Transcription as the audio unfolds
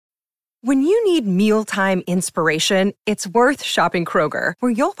When you need mealtime inspiration, it's worth shopping Kroger,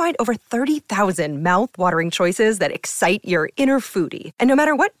 where you'll find over 30,000 mouth-watering choices that excite your inner foodie. And no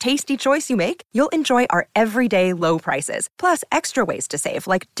matter what tasty choice you make, you'll enjoy our everyday low prices, plus extra ways to save,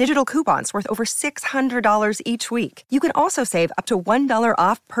 like digital coupons worth over $600 each week. You can also save up to $1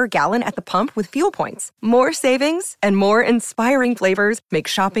 off per gallon at the pump with fuel points. More savings and more inspiring flavors make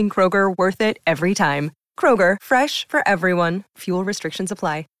shopping Kroger worth it every time. Kroger, fresh for everyone. Fuel restrictions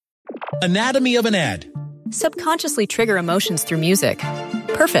apply. Anatomy of an ad. Subconsciously trigger emotions through music.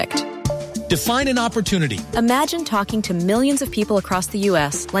 Perfect. Define an opportunity. Imagine talking to millions of people across the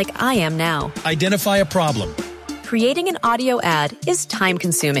U.S. like I am now. Identify a problem. Creating an audio ad is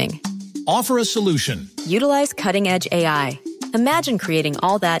time-consuming. Offer a solution. Utilize cutting-edge AI. Imagine creating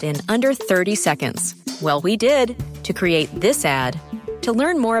all that in under 30 seconds. Well, we did to create this ad. To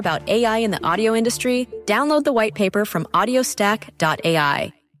learn more about AI in the audio industry, download the white paper from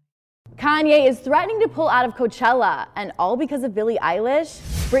audiostack.ai. Kanye is threatening to pull out of Coachella, and all because of Billie Eilish.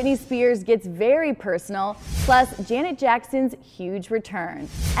 Britney Spears gets very personal, plus Janet Jackson's huge return.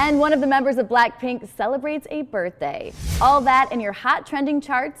 And one of the members of Blackpink celebrates a birthday. All that and your hot trending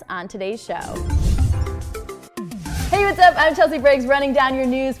charts on today's show. Hey, what's up? I'm Chelsea Briggs, running down your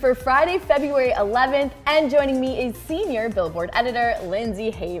news for Friday, February 11th, and joining me is senior Billboard editor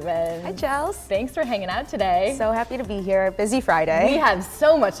Lindsay Havens. Hi, Chels. Thanks for hanging out today. So happy to be here. Busy Friday. We have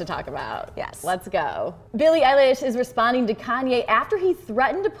so much to talk about. Yes. Let's go. Billie Eilish is responding to Kanye after he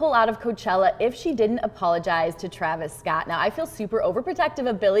threatened to pull out of Coachella if she didn't apologize to Travis Scott. Now, I feel super overprotective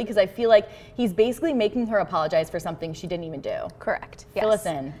of Billie because I feel like he's basically making her apologize for something she didn't even do. Correct. Fill us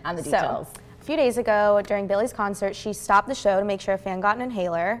in on the details. A few days ago, during Billie's concert, she stopped the show to make sure a fan got an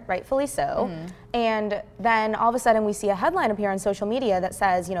inhaler, rightfully so. And then all of a sudden we see a headline appear on social media that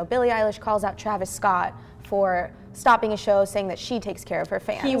says, you know, Billie Eilish calls out Travis Scott for stopping a show, saying that she takes care of her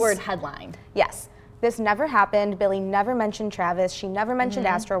fans. Keyword headline. Yes. This never happened. Billie never mentioned Travis. She never mentioned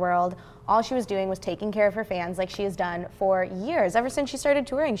Astroworld. All she was doing was taking care of her fans like she has done for years. Ever since she started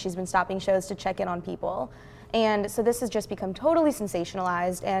touring, she's been stopping shows to check in on people. And so this has just become totally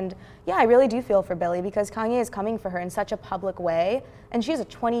sensationalized. And yeah, I really do feel for Billie because Kanye is coming for her in such a public way. And she's a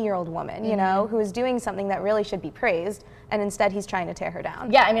 20-year-old woman, you know, who is doing something that really should be praised. And instead, he's trying to tear her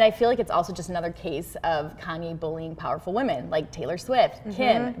down. Yeah, I mean, I feel like it's also just another case of Kanye bullying powerful women like Taylor Swift,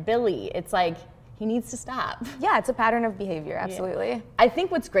 Kim, Billie. It's like, he needs to stop. Yeah, it's a pattern of behavior, absolutely. Yeah. I think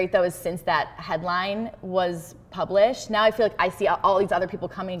what's great though is since that headline was published, now I feel like I see all these other people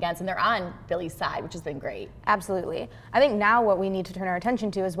coming against and they're on Billie's side, which has been great. Absolutely. I think now what we need to turn our attention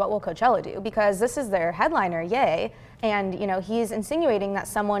to is what will Coachella do, because this is their headliner, Ye, and you know, he's insinuating that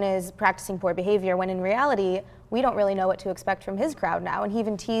someone is practicing poor behavior when in reality, we don't really know what to expect from his crowd now. And he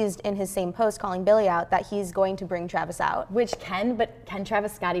even teased in his same post calling Billie out that he's going to bring Travis out. But can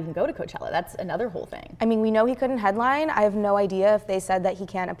Travis Scott even go to Coachella? That's another whole thing. I mean, we know he couldn't headline. I have no idea if they said that he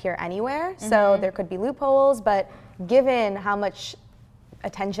can't appear anywhere. So there could be loopholes, but given how much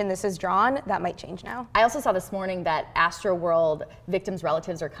attention this has drawn, that might change now. I also saw this morning that Astroworld victims'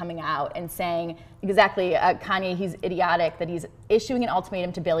 relatives are coming out and saying exactly, Kanye, he's idiotic, that he's issuing an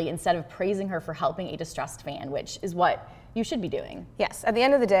ultimatum to Billie instead of praising her for helping a distressed fan, which is what you should be doing. Yes, at the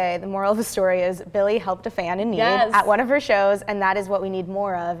end of the day, the moral of the story is Billie helped a fan in need at one of her shows, and that is what we need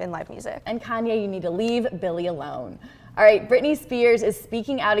more of in live music. And Kanye, you need to leave Billie alone. All right, Britney Spears is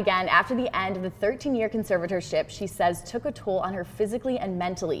speaking out again after the end of the 13-year conservatorship she says took a toll on her physically and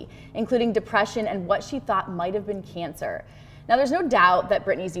mentally, including depression and what she thought might have been cancer. Now, there's no doubt that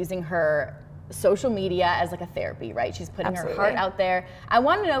Britney's using her social media as like a therapy, right? She's putting her heart out there. I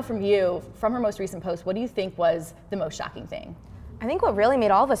want to know from you, from her most recent post, what do you think was the most shocking thing? I think what really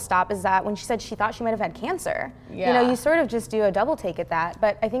made all of us stop is that when she said she thought she might have had cancer. Yeah. You know, you sort of just do a double take at that,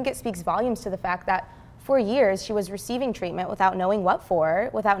 but I think it speaks volumes to the fact that for years, she was receiving treatment without knowing what for,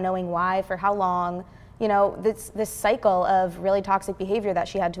 without knowing why, for how long. You know, this cycle of really toxic behavior that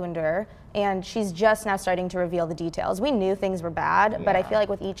she had to endure, and she's just now starting to reveal the details. We knew things were bad, but I feel like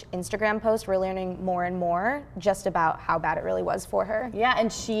with each Instagram post, we're learning more and more just about how bad it really was for her. Yeah,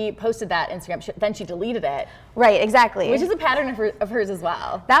 and she posted that Instagram, then she deleted it. Right, exactly. Which is a pattern of hers as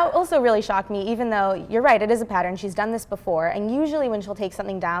well. That also really shocked me, even though you're right, it is a pattern. She's done this before, and usually when she'll take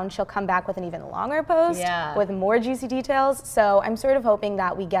something down, she'll come back with an even longer post with more juicy details. So I'm sort of hoping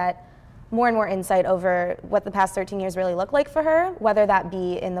that we get more and more insight over what the past 13 years really look like for her, whether that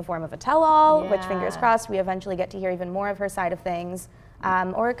be in the form of a tell-all, which fingers crossed we eventually get to hear even more of her side of things.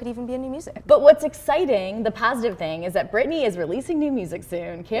 or it could even be a new music. But what's exciting, the positive thing, is that Britney is releasing new music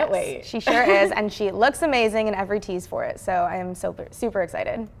soon. Can't wait. She sure is, and she looks amazing in every tease for it, so I am super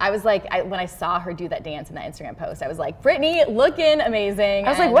excited. I was like, when I saw her do that dance in that Instagram post, I was like, Britney looking amazing. I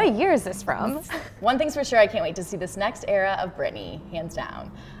was like, what year is this from? One thing's for sure, I can't wait to see this next era of Britney, hands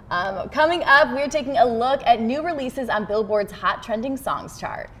down. Coming up, we're taking a look at new releases on Billboard's Hot Trending Songs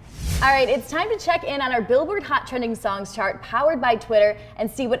chart. All right, it's time to check in on our Billboard Hot Trending Songs chart powered by Twitter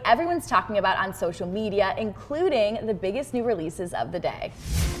and see what everyone's talking about on social media, including the biggest new releases of the day.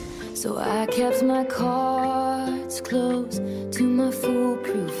 So I kept my cards close to my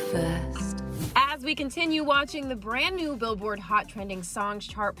foolproof vest. As we continue watching the brand new Billboard Hot Trending Songs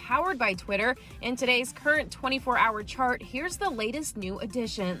chart powered by Twitter, in today's current 24-hour chart, here's the latest new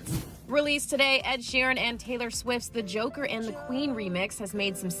additions. Released today, Ed Sheeran and Taylor Swift's The Joker and the Queen remix has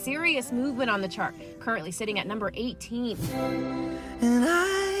made some serious movement on the chart, currently sitting at number 18. And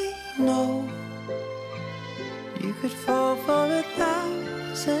I know you could fall for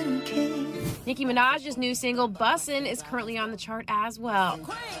 1,000 kings. Nicki Minaj's new single, Bussin', is currently on the chart as well.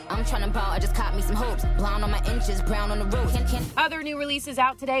 I'm trying to ball, I just caught me some hopes. Blonde on my inches, brown on the roof. Other new releases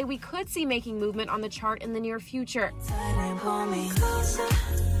out today we could see making movement on the chart in the near future.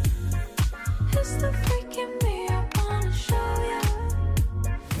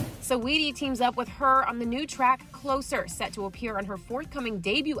 Saweetie teams up with her on the new track Closer, set to appear on her forthcoming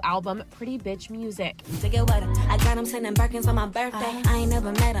debut album, Pretty Bitch Music. I got him sending Birkins on my birthday. I ain't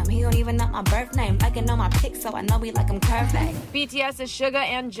never met him, he don't even know my birth name. I can know my pics, so I know we like him curved. BTS's Suga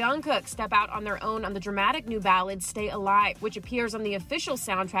and Jungkook step out on their own on the dramatic new ballad Stay Alive, which appears on the official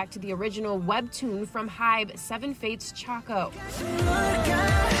soundtrack to the original webtoon from Hybe, Seven Fates Choco.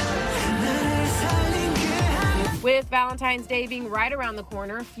 With Valentine's Day being right around the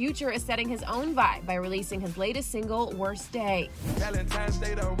corner, Future is setting his own vibe by releasing his latest single, Worst Day. Valentine's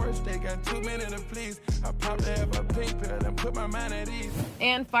Day, the worst day, got 2 minutes to please. I popped to have a pink pill and put my mind at ease.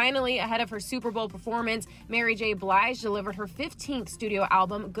 And finally, ahead of her Super Bowl performance, Mary J. Blige delivered her 15th studio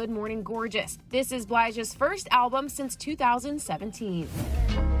album, Good Morning Gorgeous. This is Blige's first album since 2017.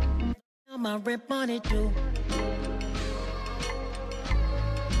 My rent money due.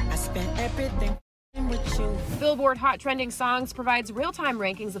 I spent everything with you. Billboard Hot Trending Songs provides real-time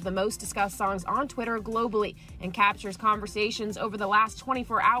rankings of the most discussed songs on Twitter globally and captures conversations over the last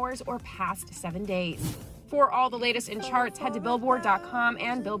 24 hours or past 7 days. For all the latest in charts, head to Billboard.com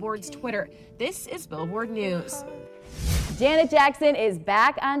and Billboard's Twitter. This is Billboard News. Janet Jackson is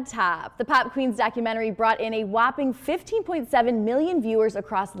back on top. The Pop Queens documentary brought in a whopping 15.7 million viewers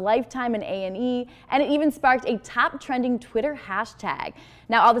across Lifetime and A&E, and it even sparked a top trending Twitter hashtag.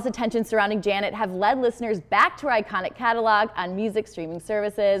 Now, all this attention surrounding Janet have led listeners back to her iconic catalog on music streaming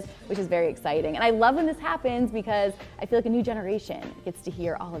services, which is very exciting. And I love when this happens because I feel like a new generation gets to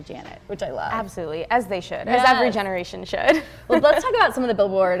hear all of Janet, which I love. Absolutely, as they should, Yes. as every generation should. Well, let's talk about some of the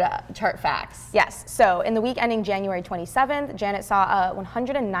Billboard chart facts. Yes, so in the week ending January 27th, Janet saw a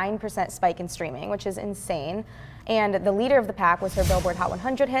 109% spike in streaming, which is insane. And the leader of the pack was her Billboard Hot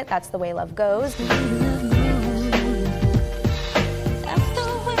 100 hit, That's the Way Love Goes.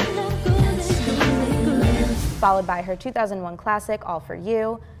 Followed by her 2001 classic, All For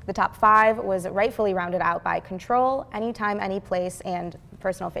You. The top 5 was rightfully rounded out by Control, Anytime, Anyplace, and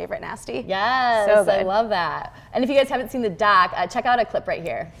personal favorite, Nasty. Yes, So good. I love that. And if you guys haven't seen the doc, check out a clip right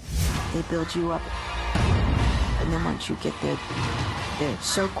here. They build you up, and then once you get there, they're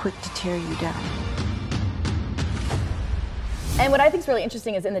so quick to tear you down. And what I think is really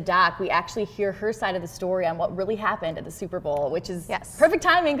interesting is in the doc, we actually hear her side of the story on what really happened at the Super Bowl, which is perfect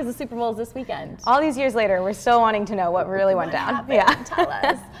timing because the Super Bowl is this weekend. All these years later, we're still wanting to know what really went down. Happened? Yeah. Tell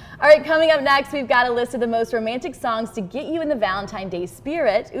us. All right, coming up next, we've got a list of the most romantic songs to get you in the Valentine's Day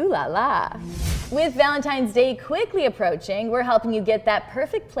spirit. Ooh la la. With Valentine's Day quickly approaching, we're helping you get that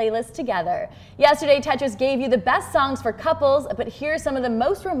perfect playlist together. Yesterday, Tetris gave you the best songs for couples, but here are some of the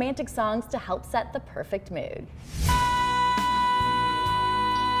most romantic songs to help set the perfect mood.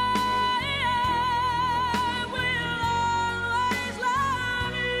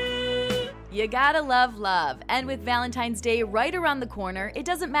 You gotta love love, and with Valentine's Day right around the corner, it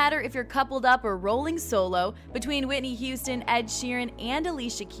doesn't matter if you're coupled up or rolling solo. Between Whitney Houston, Ed Sheeran, and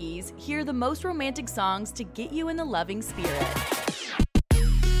Alicia Keys, hear the most romantic songs to get you in the loving spirit.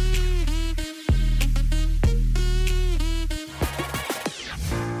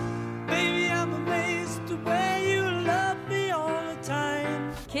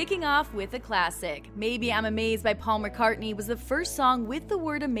 Kicking off with a classic, Maybe I'm Amazed by Paul McCartney was the first song with the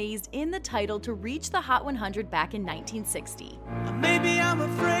word amazed in the title to reach the Hot 100 back in 1960. Maybe I'm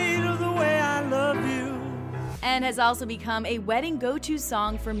afraid of the way I love you. and has also become a wedding go-to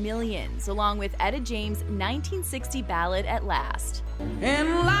song for millions, along with Etta James' 1960 ballad At Last. And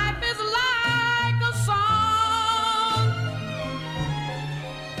life is like a song.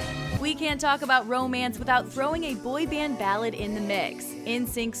 We can't talk about romance without throwing a boy band ballad in the mix.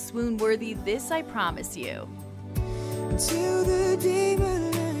 NSYNC's swoon-worthy This I Promise You. Till the day my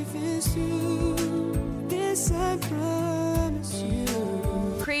life is through, this I promise you.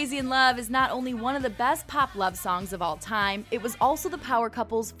 Crazy in Love is not only one of the best pop love songs of all time, it was also the power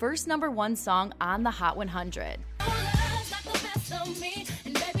couple's first #1 song on the Hot 100.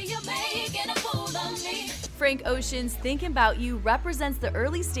 Frank Ocean's Thinking About You represents the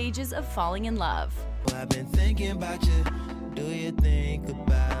early stages of falling in love. I've been thinking about you. Do you think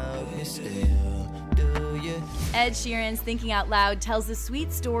about me still? Do you? Ed Sheeran's Thinking Out Loud tells the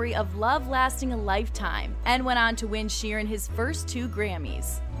sweet story of love lasting a lifetime and went on to win Sheeran his first 2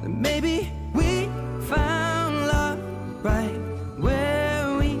 Grammys. Maybe we found love right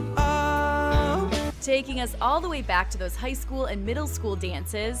where we are. Taking us all the way back to those high school and middle school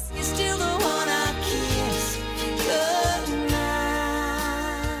dances. You're still the one I kiss goodnight.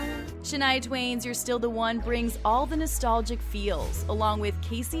 Shania Twain's You're Still the One brings all the nostalgic feels, along with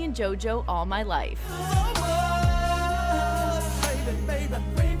Casey and JoJo All My Life.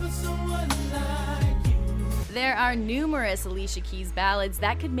 There are numerous Alicia Keys ballads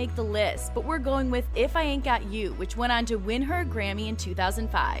that could make the list, but we're going with If I Ain't Got You, which went on to win her a Grammy in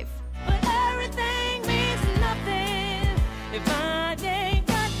 2005. But everything means nothing if I ain't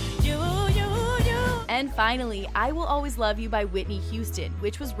got you. And finally, I Will Always Love You by Whitney Houston,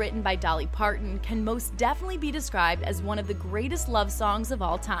 which was written by Dolly Parton, can most definitely be described as one of the greatest love songs of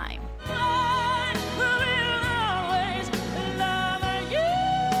all time.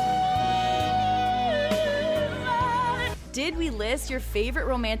 Did we list your favorite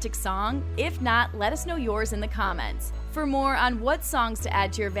romantic song? If not, let us know yours in the comments. For more on what songs to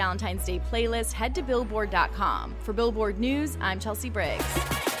add to your Valentine's Day playlist, head to Billboard.com. For Billboard News, I'm Chelsea Briggs.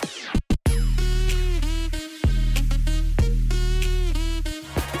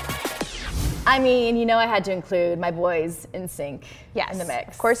 I mean, you know I had to include my boys NSYNC in the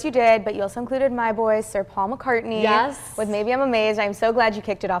mix. Of course you did, but you also included my boys, Sir Paul McCartney. Yes. With Maybe I'm Amazed. I'm so glad you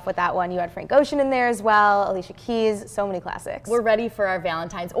kicked it off with that one. You had Frank Ocean in there as well, Alicia Keys, so many classics. We're ready for our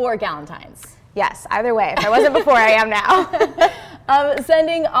Valentine's or Galentines. Yes, either way. If I wasn't before, I am now.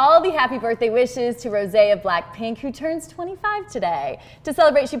 Sending all the happy birthday wishes to Rosé of Blackpink, who turns 25 today. To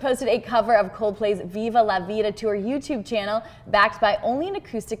celebrate, she posted a cover of Coldplay's Viva La Vida to her YouTube channel, backed by only an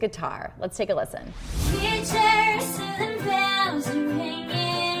acoustic guitar. Let's take a listen.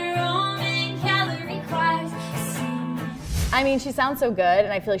 I mean, she sounds so good,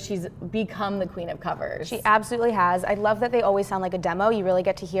 and I feel like she's become the queen of covers. She absolutely has. I love that they always sound like a demo. You really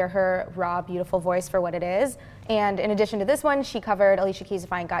get to hear her raw, beautiful voice for what it is. And in addition to this one, she covered Alicia Keys'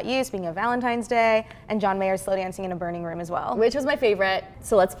 If I Ain't Got You, speaking of Valentine's Day, and John Mayer's Slow Dancing in a Burning Room as well. Which was my favorite,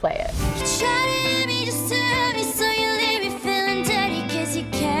 so let's play it.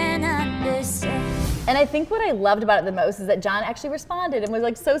 And I think what I loved about it the most is that John actually responded and was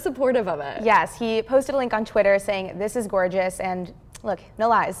like so supportive of it. Yes, he posted a link on Twitter saying, this is gorgeous, and look, no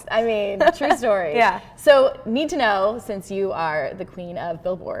lies. I mean, true story. Yeah. So, need to know, since you are the queen of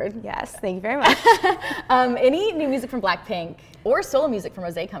Billboard. Yes, thank you very much. Any new music from Blackpink or solo music from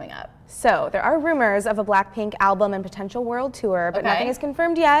Rosé coming up? So, there are rumors of a Blackpink album and potential world tour, but nothing is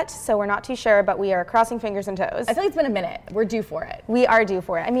confirmed yet, so we're not too sure, but we are crossing fingers and toes. I feel like it's been a minute. We're due for it. We are due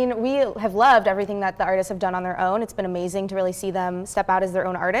for it. I mean, we have loved everything that the artists have done on their own. It's been amazing to really see them step out as their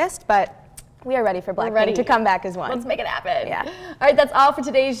own artist, but we are ready for Blackpink to come back as one. Let's make it happen. Yeah. All right, that's all for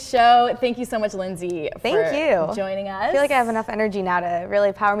today's show. Thank you so much, Lindsay, for joining us. I feel like I have enough energy now to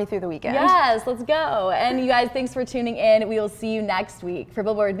really power me through the weekend. Yes, let's go. And you guys, thanks for tuning in. We will see you next week. For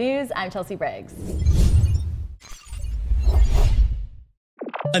Billboard News, I'm Chelsea Briggs.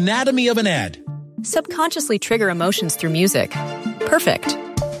 Anatomy of an ad. Subconsciously trigger emotions through music. Perfect.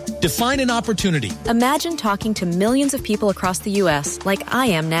 Define an opportunity. Imagine talking to millions of people across the U.S. like I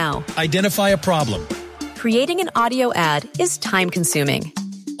am now. Identify a problem. Creating an audio ad is time-consuming.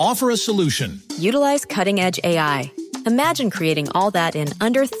 Offer a solution. Utilize cutting-edge AI. Imagine creating all that in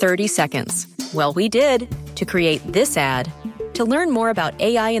under 30 seconds. Well, we did to create this ad. To learn more about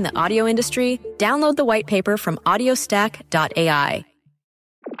AI in the audio industry, download the white paper from audiostack.ai.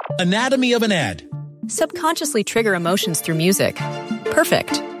 Anatomy of an ad. Subconsciously trigger emotions through music.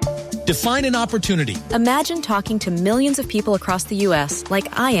 Perfect. Define an opportunity. Imagine talking to millions of people across the U.S. like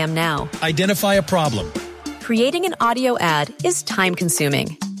I am now. Identify a problem. Creating an audio ad is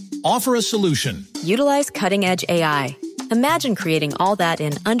time-consuming. Offer a solution. Utilize cutting-edge AI. Imagine creating all that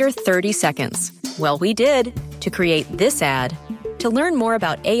in under 30 seconds. Well, we did to create this ad. To learn more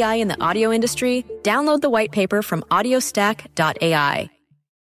about AI in the audio industry, download the white paper from audiostack.ai.